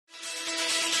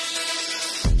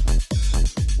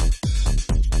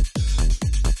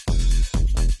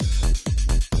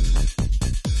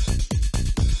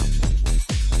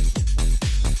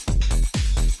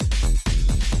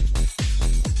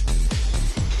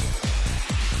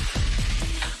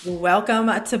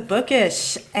Welcome to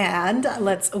Bookish, and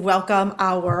let's welcome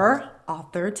our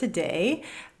author today,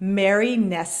 Mary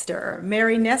Nestor.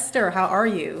 Mary Nestor, how are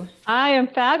you? I am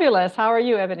fabulous. How are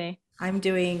you, Ebony? I'm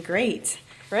doing great.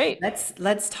 Great.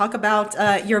 Let's talk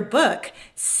about your book.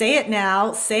 Say it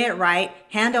now, say it right.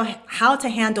 Handle how to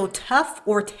handle tough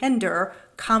or tender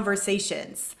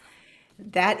conversations.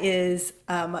 That is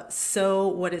so,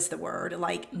 what is the word?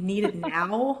 Like needed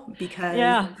now because,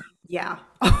 Yeah. yeah.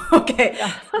 Okay.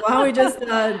 Yeah. So why don't we just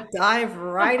dive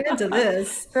right into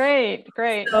this? Great.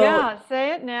 Great. So, Yeah.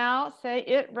 Say it now. Say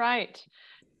it right.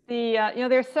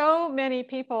 There's so many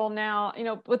people now,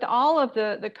 with all of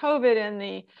the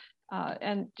COVID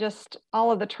and just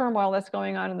all of the turmoil that's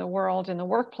going on in the world, in the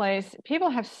workplace, people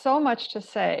have so much to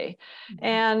say.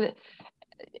 And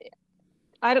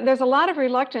there's a lot of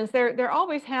reluctance. There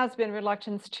always has been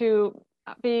reluctance to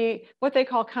be what they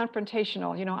call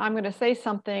confrontational. I'm going to say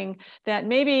something that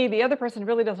maybe the other person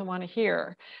really doesn't want to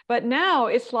hear. But now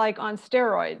it's like on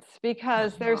steroids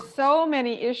because there's so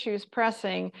many issues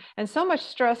pressing and so much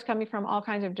stress coming from all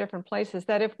kinds of different places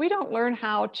that if we don't learn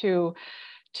how to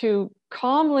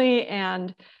calmly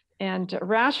and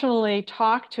rationally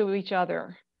talk to each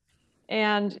other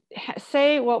and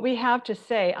say what we have to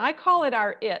say. I call it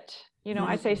our it.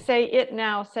 I say it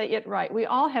now, say it right. We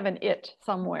all have an it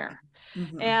somewhere.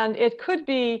 mhm. And it could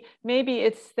be maybe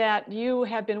it's that you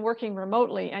have been working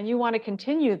remotely and you want to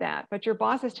continue that, but your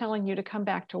boss is telling you to come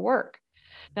back to work.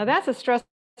 Now, that's a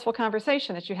stressful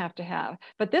conversation that you have to have.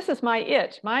 But this is my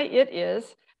it. My it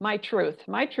is my truth.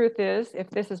 My truth is, if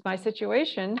this is my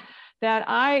situation, that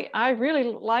I really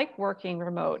like working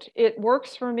remote. It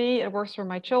works for me. It works for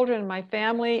my children, my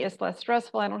family. It's less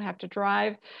stressful. I don't have to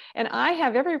drive. And I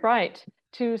have every right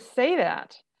to say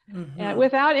that Mhm.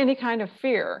 without any kind of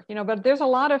fear, but there's a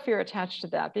lot of fear attached to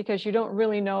that because you don't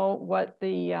really know what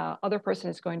the other person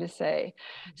is going to say.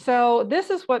 So this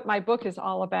is what my book is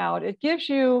all about. It gives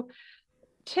you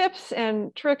tips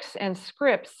and tricks and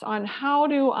scripts on how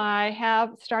do I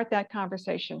start that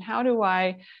conversation? How do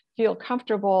I feel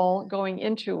comfortable going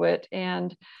into it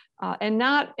and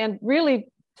really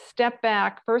step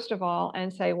back first of all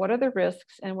and say what are the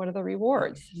risks and what are the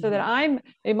rewards so that Mhm. I'm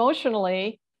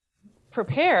emotionally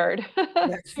prepared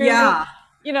Yes. to Yeah.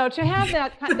 to have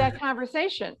that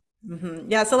conversation.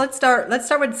 Yeah, so let's start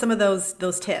with some of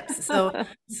those tips. So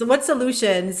what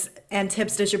solutions and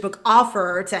tips does your book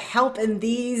offer to help in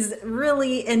these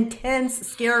really intense,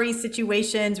 scary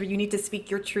situations where you need to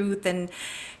speak your truth and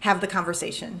have the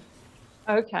conversation?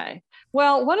 Okay.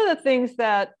 Well, one of the things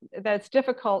that's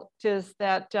difficult is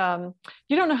that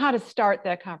you don't know how to start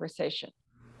that conversation.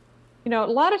 A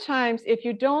lot of times if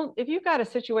you've got a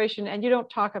situation and you don't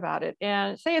talk about it,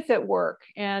 and say it's at work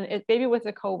and it maybe with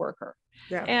a coworker,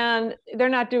 Yeah. and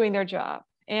they're not doing their job,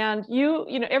 and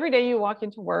every day you walk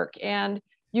into work and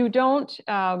you don't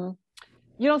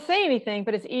you don't say anything,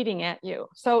 but it's eating at you.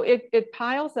 So it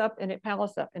piles up and it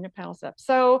piles up and it piles up.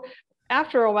 So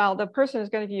after a while, the person is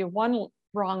going to give you one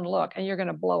wrong look and you're going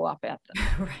to blow up at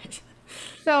them. Right.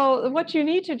 So what you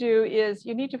need to do is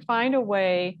you need to find a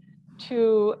way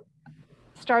to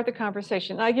start the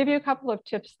conversation. I give you a couple of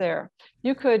tips there.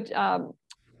 You could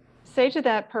say to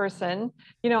that person,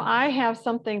 I have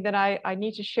something that I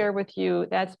need to share with you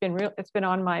that's been real, it's been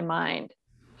on my mind.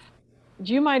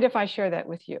 Do you mind if I share that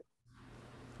with you?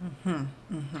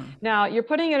 Now, you're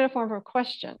putting it in a form of a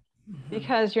question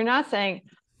because you're not saying,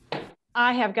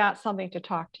 I have got something to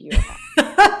talk to you about.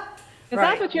 Because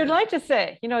that's Right. what you'd like to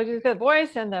say, the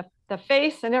voice and the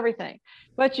face and everything.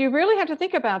 But you really have to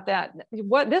think about that.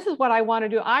 This is what I want to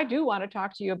do. I do want to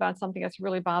talk to you about something that's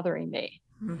really bothering me.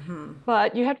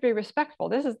 But you have to be respectful.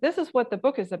 This is what the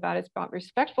book is about. It's about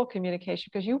respectful communication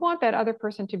because you want that other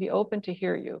person to be open to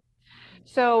hear you.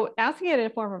 So asking it in the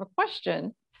form of a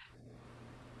question,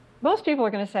 most people are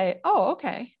going to say, "Oh,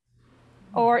 okay."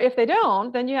 Or if they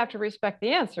don't, then you have to respect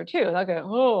the answer too. They'll go,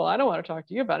 "Oh, I don't want to talk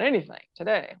to you about anything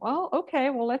today." Well, okay,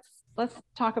 well let's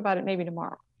talk about it maybe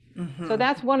tomorrow. So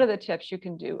that's one of the tips you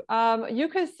can do. You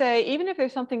could say, even if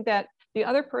there's something that the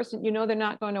other person, they're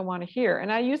not going to want to hear. And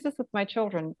I use this with my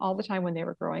children all the time when they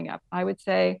were growing up. I would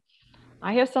say,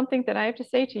 I have something that I have to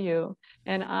say to you,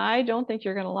 and I don't think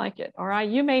you're going to like it, or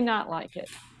you may not like it,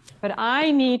 but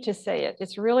I need to say it.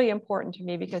 It's really important to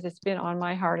me because it's been on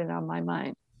my heart and on my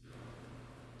mind.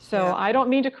 So Yeah. I don't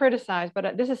mean to criticize,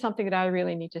 but this is something that I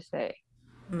really need to say.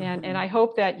 And I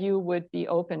hope that you would be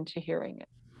open to hearing it.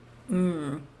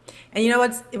 And you know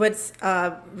what's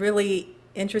really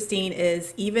interesting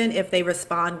is even if they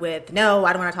respond with no,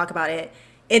 I don't want to talk about it.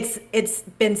 It's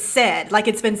been said, like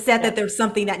it's been said that Yes, there's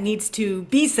something that needs to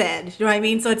be said. You know what I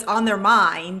mean? So it's on their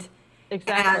mind, and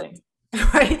exactly.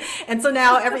 Right. And so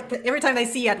now every time they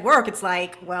see you at work, it's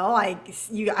like, well,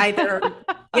 you either,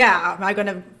 yeah, am I going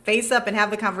to face up and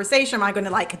have the conversation? Or am I going to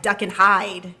like duck and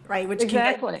hide? Right. Which can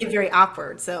Exactly. get very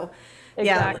awkward. So,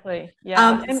 yeah. Exactly.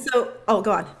 Yeah. And Oh,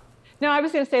 go on. no, I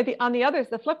was going to say on the other,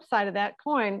 the flip side of that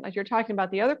coin, as you're talking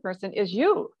about the other person, is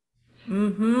you.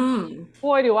 Mm-hmm.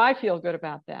 Boy, do I feel good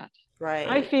about that. I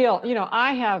Right. feel,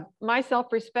 I have my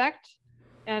self-respect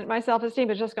and my self-esteem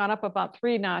has just gone up about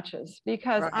 3 notches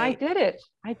because I Right. did it.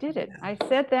 I did it. I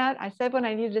said that. I said what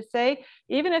I needed to say.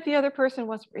 Even if the other person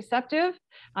was receptive,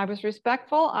 I was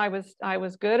respectful. I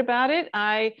was good about it.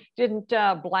 I didn't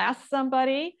blast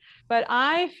somebody, but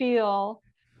I feel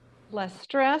less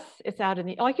stress. It's out in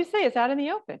the, like you say, it's out in the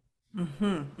open. Mm-hmm.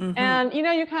 Mm-hmm. And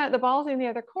you kind of the ball's in the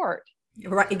other court.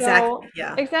 Right. Exactly. So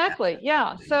Yeah. exactly,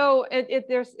 yeah. So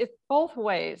it's both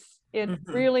ways. It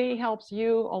Mm-hmm. really helps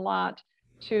you a lot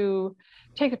to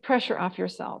take the pressure off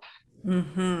yourself.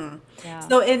 Mm-hmm. Yeah.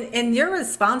 So, in your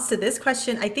response to this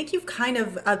question, I think you've kind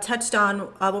of touched on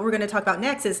what we're going to talk about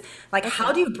next is like, how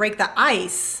Okay. do you break the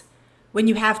ice when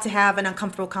you have to have an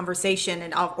uncomfortable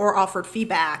conversation or offered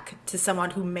feedback to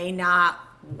someone who may not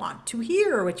want to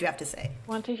hear what you have to say?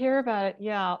 Want to hear about it?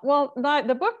 Yeah. Well,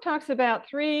 the book talks about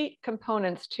 3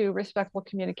 components to respectful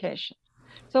communication.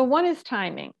 So one is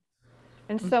timing.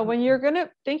 And so when you're going to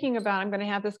thinking about, I'm going to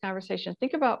have this conversation,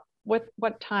 think about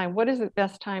what time, what is the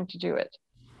best time to do it?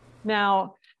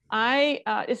 Now,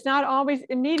 it's not always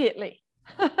immediately.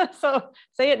 So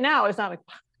say it now. It's not like,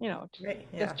 Right.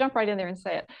 Yeah. just jump right in there and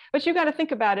say it. But you got to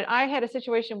think about it. I had a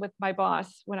situation with my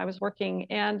boss when I was working,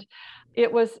 and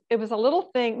it was a little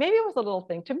thing. Maybe it was a little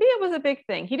thing. To me, it was a big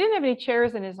thing. He didn't have any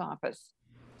chairs in his office.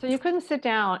 So you couldn't sit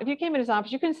down. If you came in his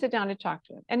office, you couldn't sit down and talk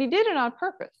to him. And he did it on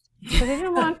purpose because he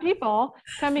didn't want people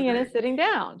coming in and sitting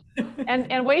down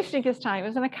and wasting his time. He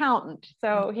was an accountant.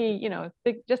 So he,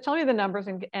 just tell me the numbers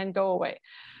and go away.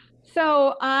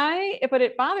 But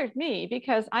it bothered me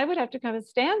because I would have to come and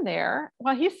stand there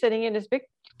while he's sitting in his big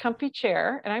comfy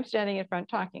chair and I'm standing in front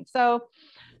talking. So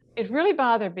it really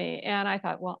bothered me. And I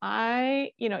thought, well,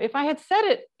 if I had said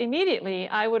it immediately,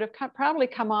 I would have probably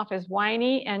come off as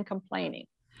whiny and complaining.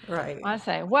 Right. I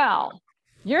say, well,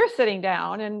 you're sitting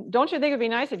down and don't you think it'd be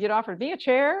nice if you'd offered me a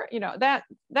chair?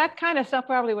 That kind of stuff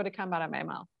probably would have come out of my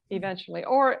mouth eventually.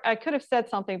 Or I could have said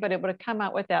something, but it would have come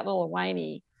out with that little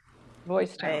whiny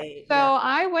voice tone. Right. So Yeah.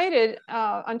 I waited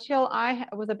until I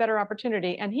was a better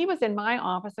opportunity. And he was in my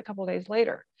office a couple of days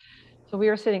later. So we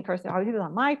were sitting, of course, he was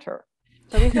on my turf.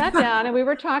 So we sat down and we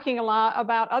were talking a lot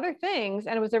about other things.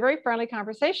 And it was a very friendly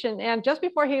conversation. And just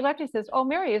before he left, he says, "Oh,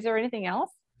 Mary, is there anything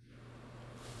else?"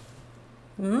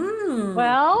 Mm.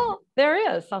 Well,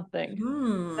 there is something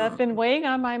that's Mm. been weighing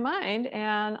on my mind.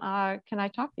 And can I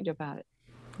talk to you about it?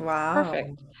 Wow.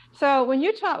 Perfect. So when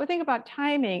you think about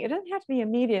timing, it doesn't have to be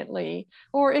immediately,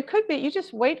 or it could be you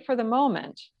just wait for the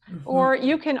moment. Hmm. Or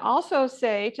you can also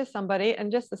say to somebody,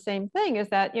 and just the same thing is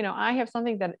that, I have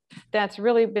something that's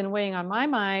really been weighing on my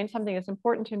mind, something that's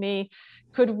important to me.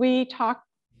 Could we talk?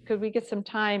 Could we get some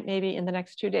time maybe in the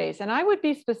next 2 days? And I would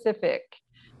be specific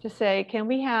to say, can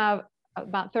we have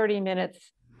about 30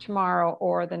 minutes tomorrow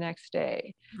or the next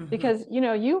day? Hmm. Because,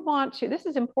 you want to, this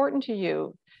is important to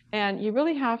you. And you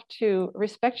really have to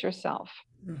respect yourself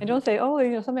and Hmm. don't say,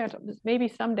 oh, something maybe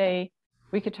someday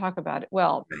we could talk about it.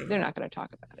 Well, Right. they're not going to talk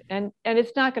about it. And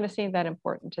it's not going to seem that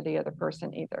important to the other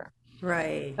person either.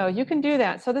 Right. So you can do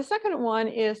that. So the second one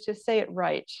is to say it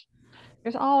right.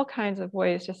 There's all kinds of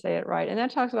ways to say it right. And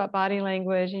that talks about body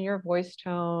language and your voice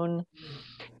tone.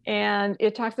 And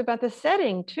it talks about the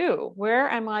setting too. Where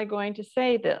am I going to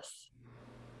say this?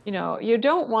 You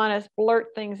don't want to blurt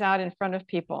things out in front of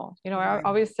people. I Right.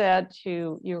 always said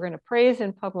you're going to praise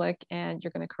in public and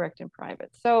you're going to correct in private.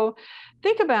 So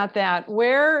think about that.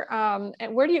 Where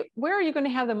are you going to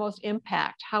have the most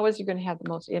impact? How is you going to have the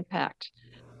most impact?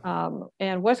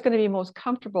 And what's going to be most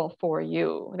comfortable for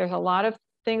you? There's a lot of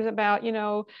things about,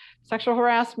 sexual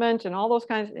harassment and all those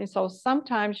kinds of things. So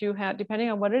sometimes you have, depending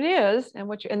on what it is and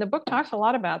and the book talks a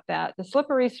lot about that, the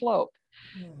slippery slope.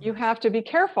 You have to be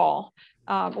careful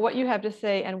what you have to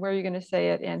say and where you're going to say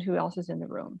it and who else is in the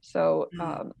room. So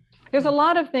there's a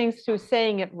lot of things to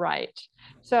saying it right.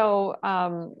 So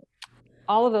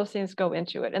all of those things go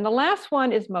into it. And the last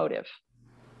one is motive.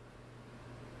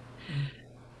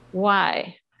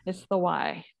 Why? It's the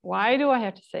why. Why do I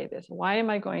have to say this? Why am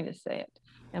I going to say it?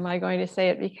 Am I going to say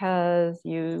it because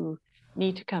you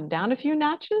need to come down a few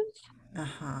notches?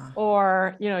 Uh-huh.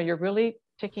 Or, you're really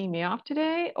ticking me off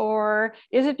today? Or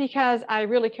is it because I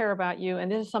really care about you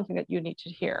and this is something that you need to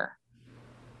hear?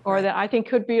 or that I think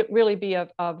could be really be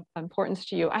of importance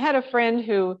to you. I had a friend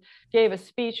who gave a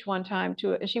speech one time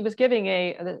and she was giving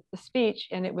a speech,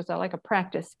 and it was like a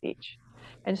practice speech.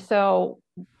 And so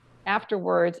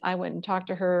afterwards, I went and talked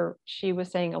to her. She was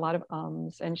saying a lot of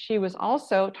ums, and she was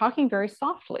also talking very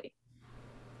softly,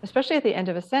 especially at the end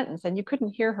of a sentence, and you couldn't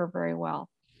hear her very well.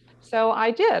 So I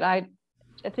did.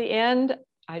 At the end,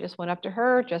 I just went up to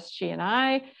her, just she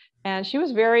and she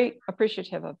was very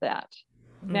appreciative of that.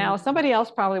 Now, somebody else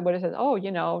probably would have said, oh,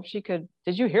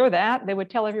 did you hear that? They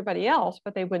would tell everybody else,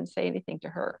 but they wouldn't say anything to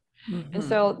her. And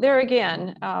so there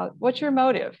again, what's your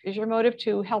motive? Is your motive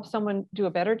to help someone do a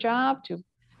better job, to,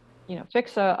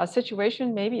 fix a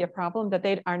situation, maybe a problem that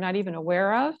they are not even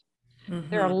aware of?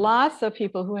 There are lots of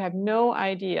people who have no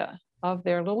idea of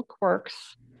their little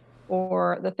quirks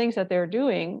or the things that they're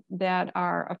doing that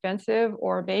are offensive,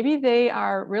 or maybe they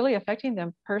are really affecting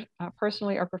them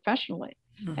personally or professionally.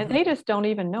 And they just don't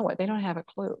even know it. They don't have a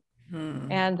clue.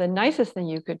 And the nicest thing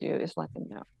you could do is let them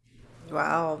know.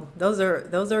 Wow, those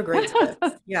are great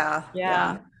tips. Yeah,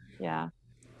 yeah. Yeah.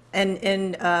 And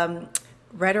in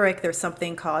rhetoric, there's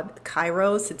something called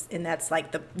kairos, and that's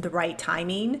like the right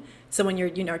timing. So when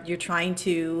you're trying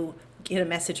to get a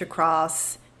message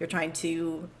across, you're trying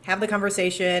to have the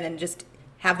conversation and just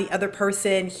have the other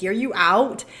person hear you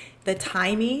out. The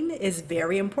timing is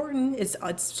very important. It's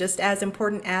just as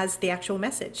important as the actual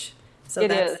message. So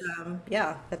It is.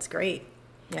 yeah, that's great.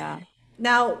 Yeah.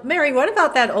 Now, Mary, what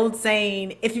about that old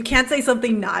saying, if you can't say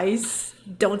something nice,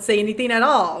 don't say anything at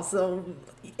all? So,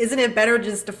 isn't it better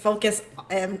just to focus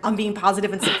on being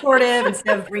positive and supportive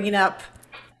instead of bringing up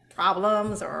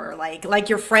problems, or like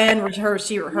your friend, where her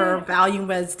Yeah. volume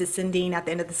was descending at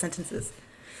the end of the sentences?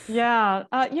 Yeah.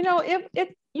 If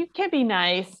you can be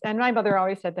nice, and my mother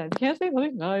always said that, you can't say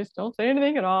anything nice, don't say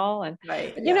anything at all. And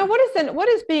Right. Yeah. what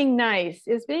is being nice?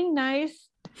 Is being nice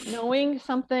knowing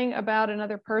something about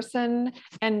another person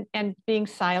and being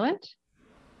silent?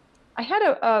 I had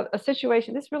a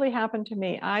situation, this really happened to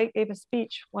me. I gave a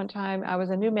speech one time. I was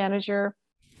a new manager,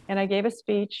 and I gave a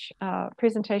speech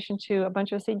presentation to a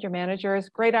bunch of senior managers.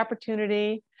 Great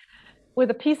opportunity, with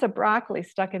a piece of broccoli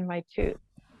stuck in my tooth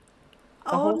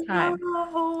the Oh whole time.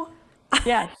 no.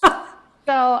 Yes.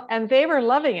 So, and they were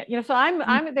loving it. So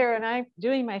I'm there and I'm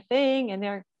doing my thing, and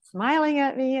they're smiling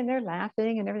at me and they're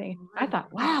laughing and everything. I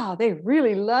thought, wow, they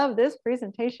really love this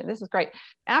presentation. This is great.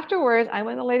 Afterwards, I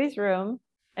went in the ladies' room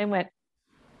and went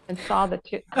and saw the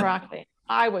broccoli.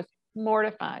 I was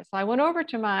mortified. So I went over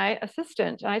to my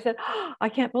assistant and I said, oh, I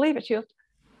can't believe it. She goes,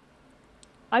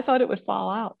 I thought it would fall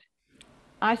out.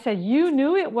 I said, you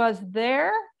knew it was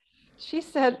there? She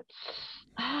said,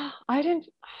 oh, I didn't,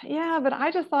 yeah, but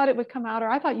I just thought it would come out, or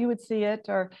I thought you would see it,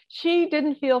 or she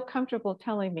didn't feel comfortable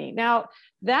telling me. Now,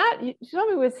 that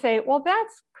somebody would say, well,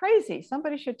 that's crazy.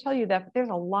 Somebody should tell you that. But there's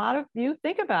a lot of, you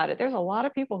think about it, there's a lot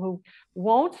of people who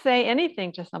won't say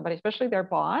anything to somebody, especially their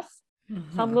boss,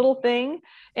 some little thing.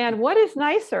 And what is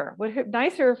nicer?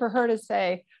 Nicer for her to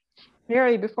say,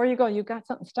 Mary, before you go, you got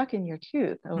something stuck in your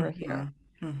tooth over here.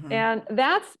 And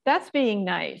that's being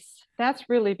nice. That's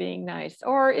really being nice.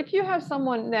 Or if you have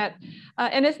someone that,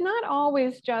 and it's not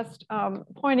always just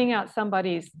pointing out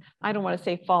somebody's, I don't want to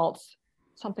say faults,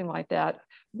 something like that.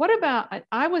 What about,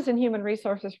 I was in human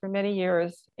resources for many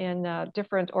years in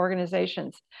different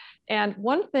organizations. And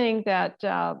one thing that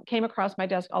came across my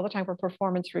desk all the time were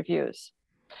performance reviews.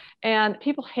 And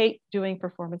people hate doing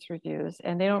performance reviews,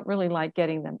 and they don't really like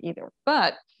getting them either.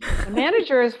 But the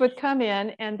managers would come in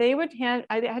and they would I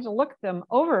had to look them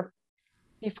over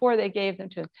before they gave them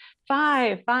to them.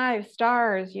 Five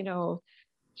stars,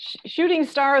 shooting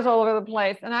stars all over the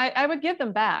place. And I would give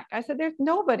them back. I said, there's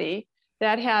nobody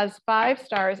that has 5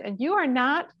 stars, and you are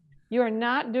not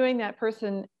doing that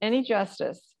person any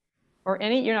justice, or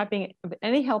you're not being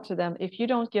any help to them if you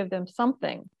don't give them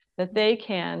something that they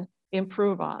can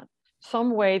improve on,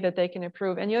 some way that they can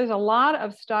improve. And there's a lot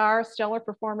of stellar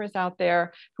performers out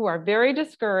there who are very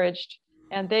discouraged,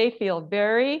 and they feel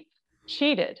very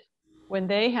cheated when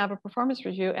they have a performance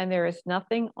review and there is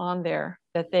nothing on there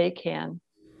that they can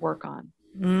work on.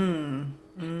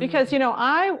 Because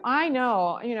I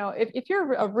know, if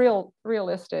you're a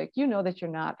realistic, that you're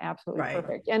not absolutely Right.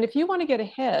 perfect. And if you want to get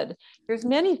ahead, there's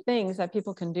many things that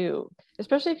people can do,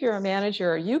 especially if you're a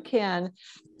manager. You can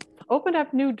open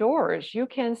up new doors. You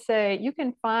can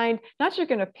find, not you're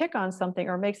going to pick on something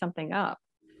or make something up,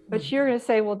 but you're going to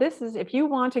say, well, if you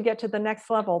want to get to the next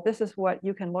level, this is what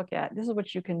you can look at. This is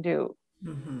what you can do.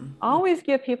 Always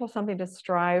give people something to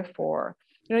strive for.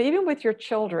 Even with your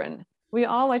children, we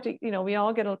all like to, we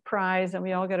all get a prize and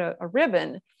we all get a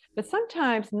ribbon, but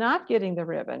sometimes not getting the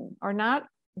ribbon or not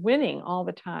winning all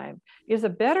the time is a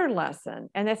better lesson,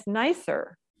 and it's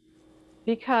nicer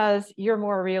because you're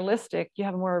more realistic. You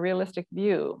have a more realistic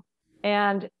view.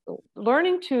 And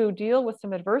learning to deal with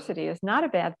some adversity is not a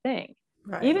bad thing.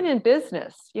 Right. Even in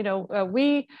business,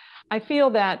 I feel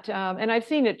that, and I've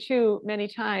seen it too many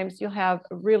times, you'll have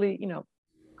really,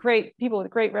 great people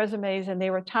with great resumes and they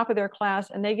were top of their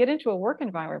class and they get into a work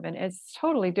environment. It's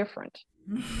totally different.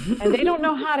 And they don't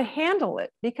know how to handle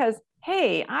it because,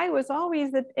 hey, I was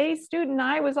always the A student.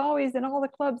 I was always in all the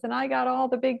clubs and I got all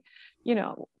the big,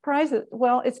 prizes.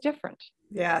 Well, it's different.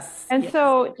 Yes. And yes.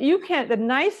 so the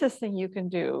nicest thing you can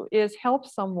do is help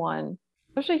someone,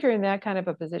 especially if you're in that kind of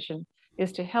a position,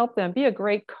 is to help them be a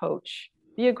great coach,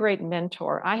 be a great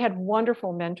mentor. I had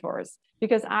wonderful mentors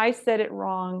because I said it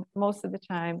wrong most of the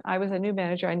time. I was a new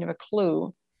manager. I didn't have a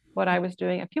clue what I was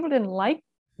doing. And people didn't like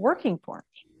working for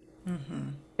me. Mm-hmm.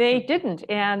 They didn't.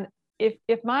 And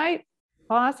if my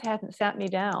boss hadn't sat me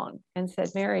down and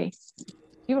said, Mary,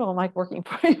 people don't like working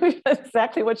for you, that's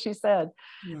exactly what she said.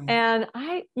 Mm. And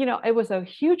it was a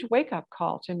huge wake-up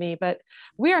call to me, but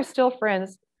we are still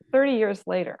friends 30 years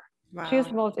later.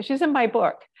 Wow. She's in my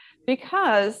book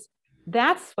because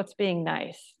that's what's being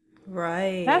nice.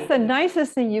 Right. That's the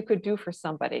nicest thing you could do for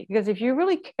somebody, because if you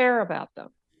really care about them,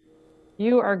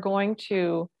 you are going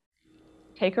to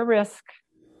take a risk,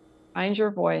 find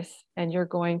your voice, and you're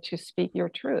going to speak your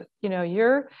truth.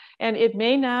 And it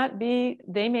may not be,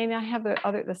 they may not have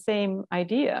the same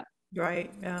idea.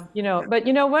 Right. Yeah. But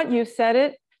you know what? You said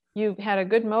it, you had a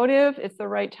good motive, it's the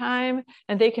right time,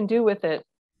 and they can do with it,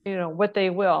 what they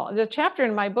will. The chapter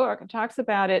in my book talks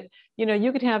about it.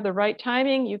 You could have the right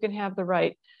timing, you can have the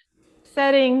right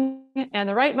setting and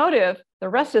the right motive. The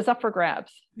rest is up for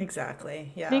grabs.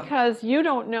 Exactly. Yeah. Because you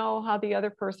don't know how the other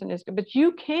person is, but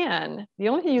you can. The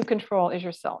only thing you control is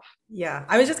yourself. Yeah.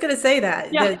 I was just going to say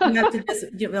that, Yeah. that you have to just,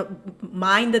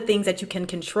 mind the things that you can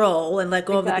control and let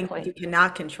go of the things that you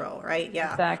cannot control. Right.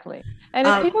 Yeah. Exactly. And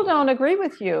if people don't agree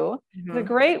with you, a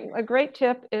Mhm. great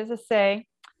tip is to say,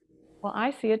 well,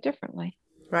 I see it differently.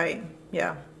 Right.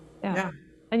 Yeah. Yeah. Yeah.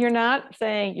 And you're not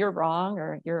saying you're wrong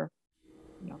or you're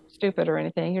stupid or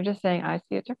anything. You're just saying, I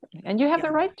see it differently. And you have Yeah.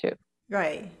 the right to.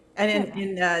 Right.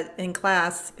 And Yeah. in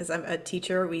class, because I'm a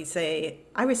teacher, we say,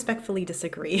 I respectfully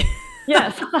disagree.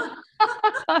 Yes.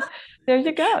 There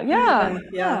you go. Yeah.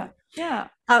 Yeah. Yeah.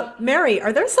 Mary,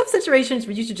 are there some situations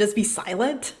where you should just be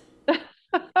silent?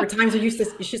 Or times where you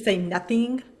should say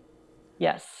nothing?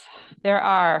 Yes. There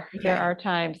are. There Okay. are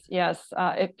times. Yes.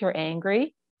 If you're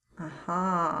angry,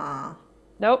 Uh-huh.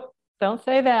 nope, don't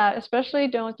say that. Especially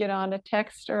don't get on a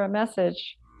text or a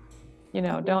message. You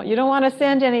don't want to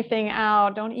send anything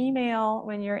out. Don't email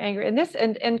when you're angry.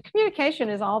 And communication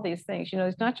is all these things.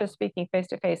 It's not just speaking face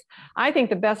to face. I think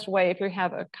the best way, if you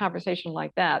have a conversation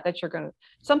like that you're going to,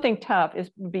 something tough, is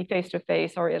be face to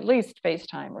face or at least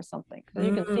FaceTime or something, so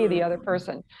you can see the other Mm.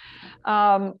 person.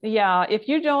 Yeah, if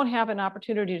you don't have an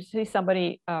opportunity to see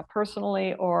somebody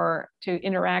personally or to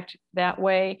interact that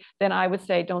way, then I would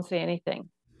say don't say anything.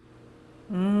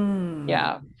 Mm.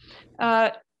 Yeah.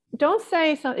 Don't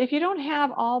say something if you don't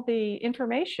have all the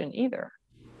information either.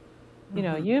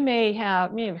 Mhm. You may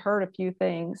have heard a few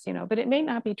things, but it may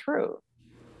not be true.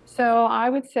 So I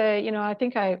would say, I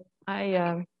think I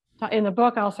in the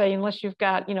book I'll say, unless you've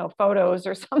got photos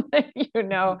or something,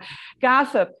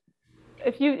 gossip.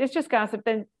 It's just gossip,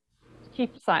 then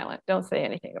keep silent. Don't say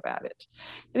anything about it.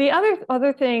 The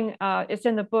other thing is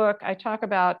in the book. I talk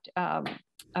about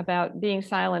being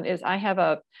silent. Is I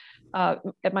have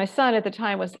my son at the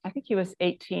time I think he was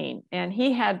 18, and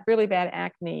he had really bad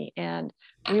acne, and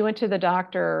we went to the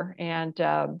doctor and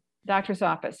doctor's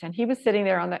office, and he was sitting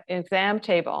there on the exam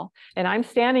table, and I'm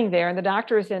standing there, and the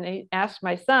doctor is in. He asked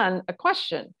my son a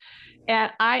question,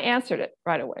 and I answered it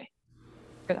right away.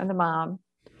 I'm the mom.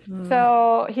 Mm.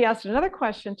 So he asked another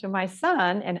question to my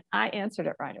son, and I answered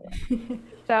it right away.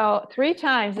 So 3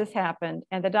 times this happened,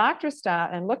 and the doctor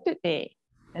stopped and looked at me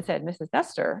and said, Mrs.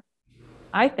 Nestor,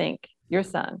 I think your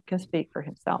son can speak for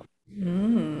himself.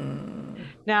 Mm.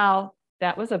 Now,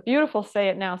 that was a beautiful say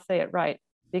it now, say it right,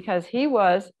 because he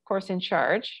was, of course, in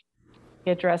charge.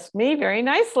 He addressed me very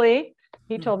nicely.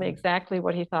 He told me exactly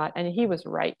what he thought, and he was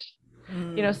right.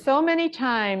 Mm. So many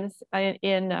times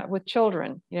with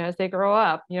children, as they grow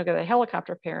up, the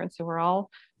helicopter parents who are all,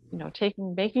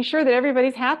 making sure that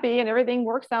everybody's happy and everything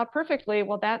works out perfectly.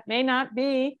 Well, that may not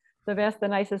be the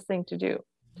nicest thing to do,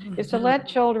 is to let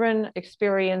children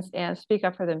experience and speak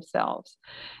up for themselves.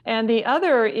 And the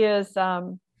other is,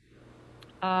 let's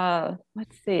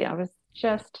see, I was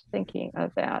just thinking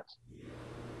of that.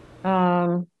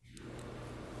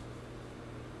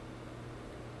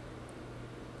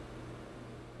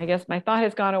 I guess my thought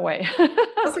has gone away.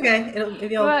 That's okay.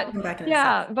 It'll But come back in a sec.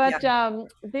 yeah, Yeah.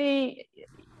 but the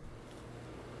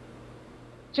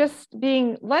just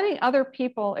being letting other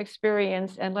people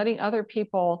experience and letting other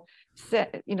people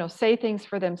say things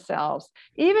for themselves,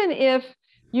 even if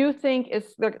you think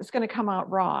it's going to come out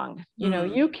wrong.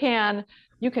 You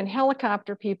can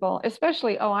helicopter people,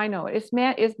 especially, oh, I know, it's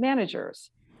managers.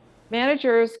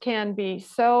 Managers can be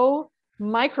so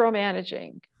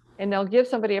micromanaging, and they'll give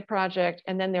somebody a project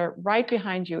and then they're right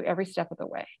behind you every step of the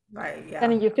way, Right. Yeah.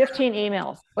 sending you 15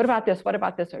 emails. What about this? What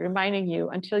about this? Or reminding you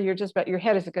until you're just about your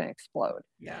head is going to explode.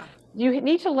 Yeah. You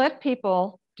need to let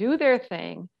people do their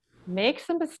thing, make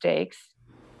some mistakes,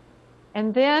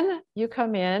 and then you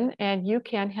come in and you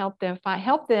can help them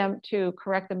to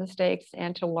correct the mistakes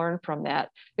and to learn from that.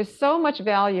 There's so much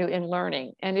value in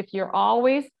learning. And if you're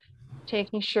always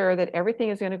taking sure that everything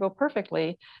is going to go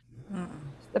perfectly,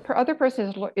 the other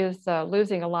person is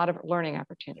losing a lot of learning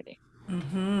opportunity.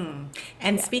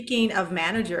 And speaking of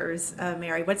managers,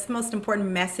 Mary, what's the most important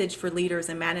message for leaders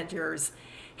and managers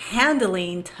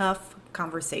handling tough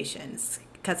conversations?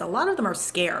 Because a lot of them are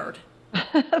scared.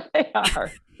 They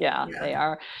are. Yeah, Yeah. they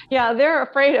are. Yeah, they're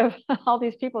afraid of all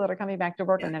these people that are coming back to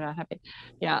work and they're not happy.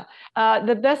 Yeah.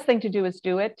 The best thing to do is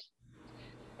do it.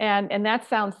 And that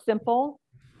sounds simple,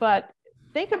 but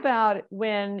think about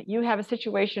when you have a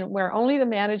situation where only the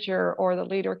manager or the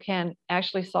leader can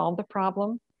actually solve the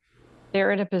problem.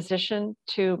 They're in a position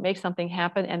to make something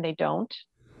happen and they don't.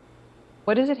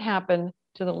 What does it happen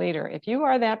to the leader? If you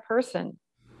are that person,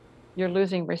 you're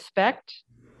losing respect.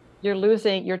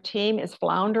 Your team is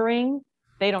floundering.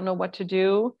 They don't know what to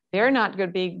do. They're not going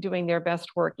to be doing their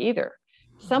best work either.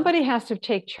 Somebody has to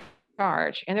take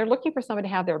charge, and they're looking for somebody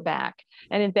to have their back.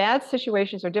 And in bad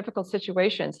situations or difficult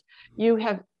situations, you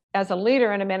have, as a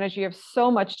leader and a manager, you have so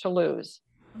much to lose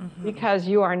because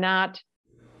you are not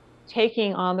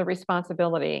taking on the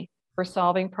responsibility for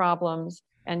solving problems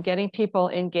and getting people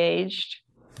engaged,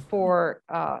 for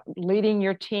leading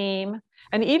your team.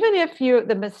 And even if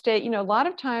the mistake, a lot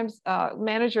of times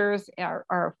managers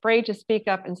are afraid to speak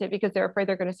up and say, because they're afraid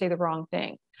they're going to say the wrong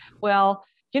thing. Well,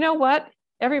 you know what?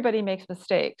 Everybody makes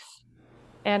mistakes.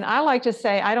 And I like to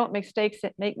say, I don't make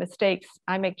mistakes,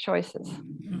 I make choices.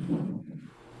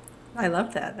 I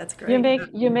love that. That's great.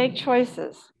 You make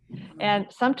choices. And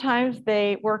sometimes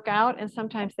they work out and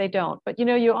sometimes they don't. But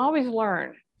you always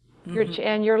learn.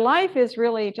 And your life is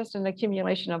really just an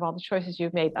accumulation of all the choices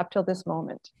you've made up till this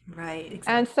moment. Right.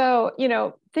 Exactly. And so,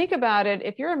 think about it.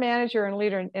 If you're a manager and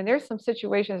leader, and there's some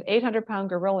situations, 800-pound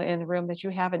gorilla in the room that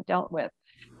you haven't dealt with,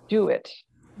 do it.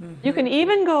 You can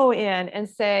even go in and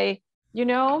say,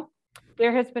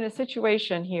 there has been a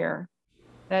situation here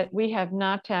that we have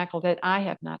not tackled, that I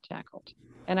have not tackled.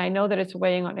 And I know that it's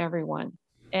weighing on everyone.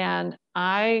 And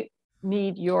I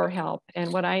need your help.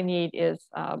 And what I need is,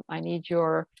 I need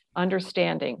your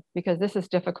understanding, because this is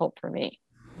difficult for me.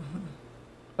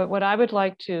 But what I would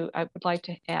like to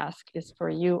ask is for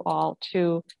you all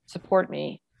to support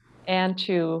me and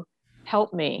to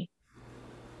help me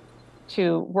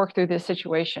to work through this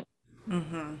situation.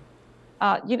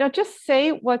 Just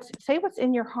say what's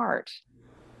in your heart.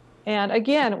 And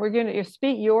again, we're going to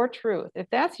speak your truth. If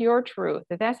that's your truth,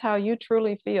 if that's how you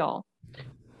truly feel,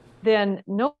 then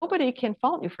nobody can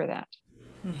fault you for that.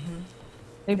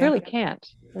 They really can't.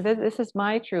 This is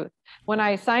my truth. When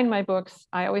I sign my books,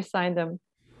 I always sign them,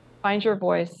 find your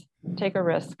voice, take a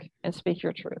risk, and speak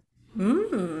your truth.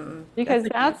 Because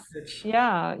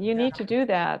you need to do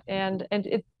that. And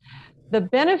the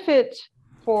benefit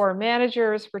for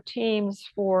managers, for teams,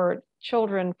 for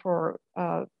children, for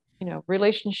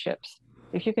relationships,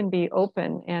 if you can be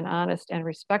open and honest and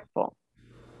respectful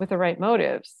with the right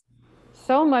motives,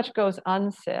 so much goes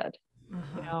unsaid.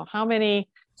 How many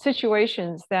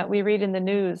situations that we read in the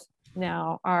news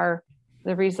now are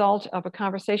the result of a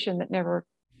conversation that never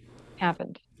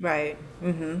happened. Right.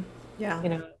 Yeah.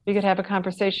 You could have a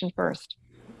conversation first.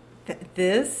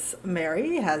 This,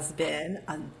 Mary, has been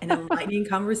an enlightening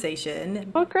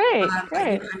conversation. Oh, great.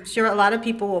 Great. I'm sure a lot of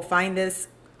people will find this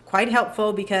quite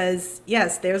helpful because,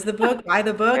 yes, there's the book, buy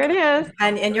the book. There it is.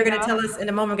 And you're going to tell us in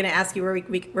a moment, we're going to ask you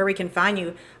where we can find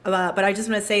you. But I just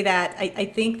want to say that I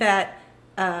think that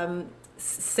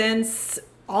since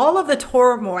all of the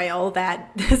turmoil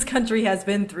that this country has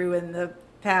been through in the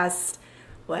past,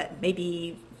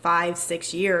 maybe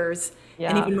 5-6 years,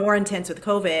 and even more intense with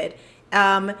COVID,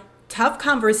 tough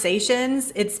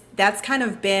conversations, that's kind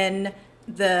of been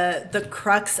the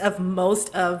crux of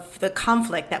most of the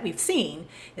conflict that we've seen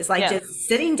is like Yes. just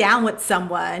sitting down with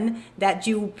someone that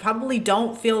you probably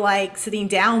don't feel like sitting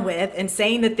down with and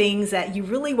saying the things that you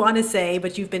really want to say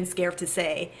but you've been scared to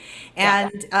say. Yeah.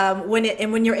 And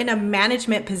when you're in a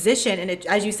management position and it,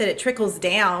 as you said, it trickles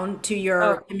down to your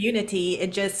Oh, community,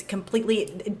 it just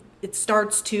completely it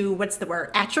starts to, what's the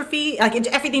word, atrophy, like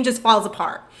everything just falls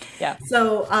apart. yeah.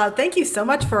 So thank you so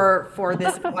much for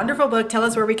this wonderful book. Tell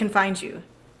us where we can find you.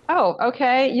 Oh,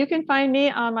 okay. You can find me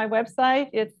on my website.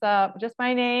 It's just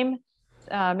my name,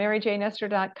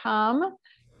 maryjnestor.com.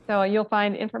 So you'll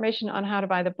find information on how to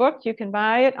buy the book. You can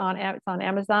buy it on it's on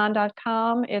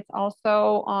Amazon.com. It's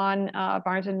also on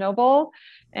Barnes and Noble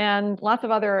and lots of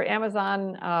other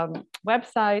Amazon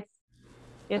websites.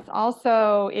 It's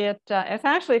also it's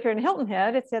actually if you're in Hilton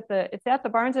Head, it's at the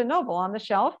Barnes and Noble on the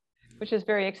shelf, which is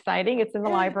very exciting. It's in the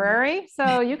library,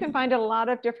 so you can find it a lot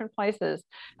of different places.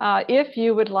 If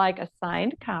you would like a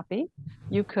signed copy,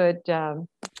 you could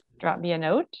drop me a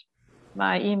note.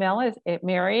 My email is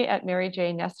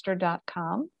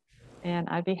mary@maryjnestor.com, and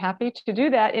I'd be happy to do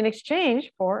that in exchange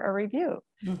for a review.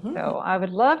 So I would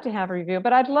love to have a review,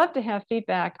 but I'd love to have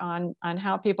feedback on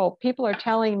how people are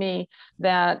telling me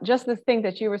that just the thing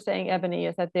that you were saying, Ebony,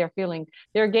 is that they're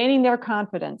gaining their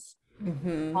confidence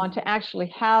on to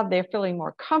actually they're feeling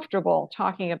more comfortable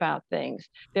talking about things.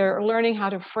 They're learning how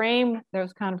to frame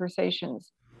those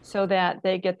conversations so that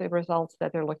they get the results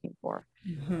that they're looking for.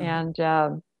 And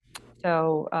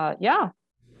yeah,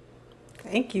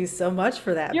 Thank you so much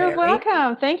for that, you're Mary.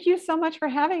 welcome. Thank you so much for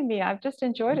having me. I've just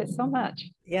enjoyed it so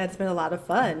much. Yeah, it's been a lot of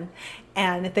fun.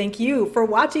 And thank you for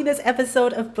watching this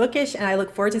episode of Bookish. And I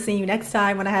look forward to seeing you next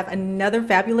time when I have another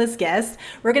fabulous guest.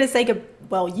 We're going to say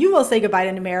well, you will say goodbye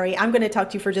to Mary. I'm going to talk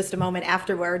to you for just a moment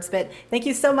afterwards. But thank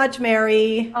you so much,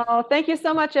 Mary. Oh, thank you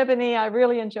so much, Ebony. I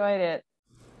really enjoyed it.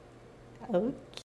 Oh.